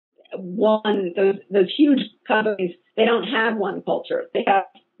those huge companies, they don't have one culture. They have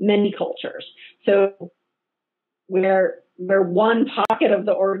many cultures. So where one pocket of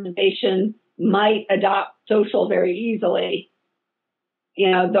the organization might adopt social very easily,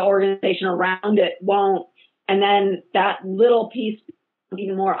 the organization around it won't. And then that little piece will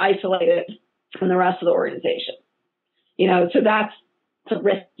be more isolated from the rest of the organization. So that's the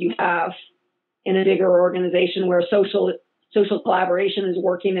risk you have in a bigger organization where social collaboration is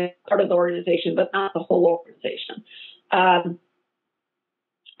working as part of the organization, but not the whole organization.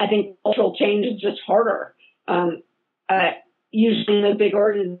 I think cultural change is just harder. Usually in the big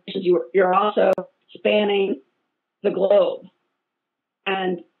organizations, you're also spanning the globe.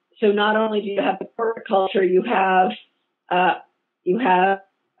 And so not only do you have the corporate culture, you have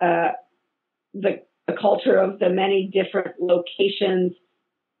the culture of the many different locations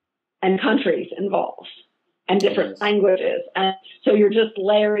and countries involved and different languages. And so you're just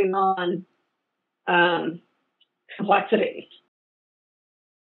layering on complexities.